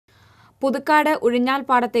പുതുക്കാട്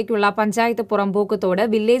ഉഴിഞ്ഞാൽപ്പാടത്തേക്കുള്ള പഞ്ചായത്ത് പുറമ്പോക്ക് തോട്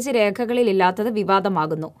വില്ലേജ് രേഖകളിലില്ലാത്തത്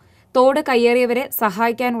വിവാദമാകുന്നു. തോട് കയ്യേറിയവരെ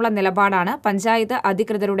സഹായിക്കാനുള്ള നിലപാടാണ് പഞ്ചായത്ത്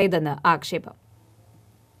അധികൃതരുടേതെന്ന് ആക്ഷേപം.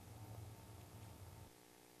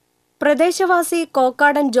 പ്രദേശവാസി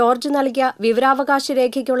കോക്കാടൻ ജോർജ് നൽകിയ വിവരാവകാശ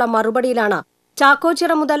രേഖയ്ക്കുള്ള മറുപടിയിലാണ്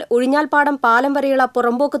ചാക്കോച്ചിറ മുതൽ ഉഴിഞ്ഞാൽപ്പാടം പാലം വരെയുള്ള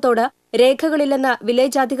പുറമ്പോക്ക് തോട് രേഖകളില്ലെന്ന്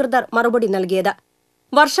വില്ലേജ് അധികൃതർ മറുപടി നൽകിയത്.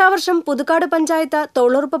 വർഷാവർഷം പുതുക്കാട് പഞ്ചായത്ത്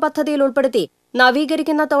തൊഴിലുറപ്പ് പദ്ധതിയിൽ ഉൾപ്പെടുത്തി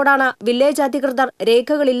നവീകരിക്കുന്ന തോടാണ് വില്ലേജ് അധികൃതർ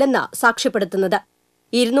രേഖകളില്ലെന്ന് സാക്ഷ്യപ്പെടുത്തുന്നത്.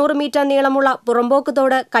 200 മീറ്റർ നീളമുള്ള പുറമ്പോക്ക്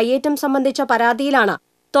തോട് കയ്യേറ്റം സംബന്ധിച്ച പരാതിയിലാണ്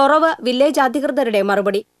തൊറവ് വില്ലേജ് അധികൃതരുടെ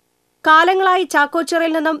മറുപടി. കാലങ്ങളായി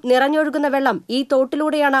ചാക്കോച്ചിറയിൽ നിന്നും നിറഞ്ഞൊഴുകുന്ന വെള്ളം ഈ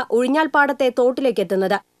തോട്ടിലൂടെയാണ് ഉഴിഞ്ഞാൽപ്പാടത്തെ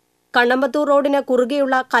തോട്ടിലേക്കെത്തുന്നത്. കണ്ണമ്പത്തൂർ റോഡിന്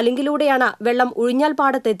കുറുകെയുള്ള കലുങ്കിലൂടെയാണ് വെള്ളം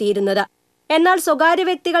ഉഴിഞ്ഞാൽപ്പാടത്തെത്തിയിരുന്നത്. എന്നാൽ സ്വകാര്യ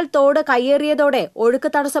വ്യക്തികൾ തോട് കയ്യേറിയതോടെ ഒഴുക്ക്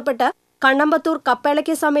തടസ്സപ്പെട്ട് കണ്ണമ്പത്തൂർ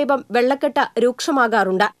കപ്പേളയ്ക്ക് സമീപം വെള്ളക്കെട്ട്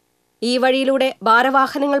രൂക്ഷമാകാറുണ്ട്. ഈ വഴിയിലൂടെ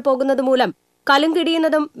ഭാരവാഹനങ്ങൾ പോകുന്നതുമൂലം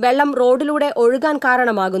കലുങ്കിടിയുന്നതും വെള്ളം റോഡിലൂടെ ഒഴുകാൻ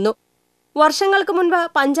കാരണമാകുന്നു. വർഷങ്ങൾക്ക് മുൻപ്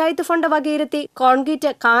പഞ്ചായത്ത് ഫണ്ട് വകയിരുത്തി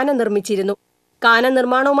കോൺക്രീറ്റ് കാന നിർമ്മിച്ചിരുന്നു. കാന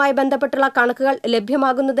നിർമ്മാണവുമായി ബന്ധപ്പെട്ടുള്ള കണക്കുകൾ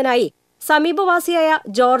ലഭ്യമാകുന്നതിനായി സമീപവാസിയായ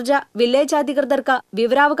ജോർജ് വില്ലേജ് അധികൃതർക്ക്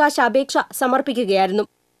വിവരാവകാശ അപേക്ഷ സമർപ്പിക്കുകയായിരുന്നു.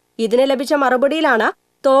 ഇതിന് ലഭിച്ച മറുപടിയിലാണ്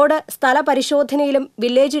തോട് സ്ഥല പരിശോധനയിലും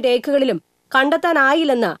വില്ലേജ് രേഖകളിലും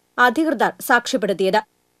കണ്ടെത്താനായില്ലെന്ന് അധികൃതർ സാക്ഷ്യപ്പെടുത്തിയത്.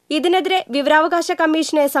 ഇതിനെതിരെ വിവരാവകാശ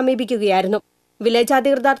കമ്മീഷനെ സമീപിക്കുകയായിരുന്നു. വില്ലേജ്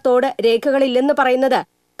അധികൃതർ തോട് രേഖകളില്ലെന്ന് പറയുന്നത്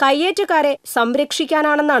കയ്യേറ്റക്കാരെ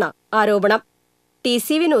സംരക്ഷിക്കാനാണെന്നാണ് ആരോപണം.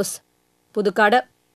 TCV news, Puthukkad.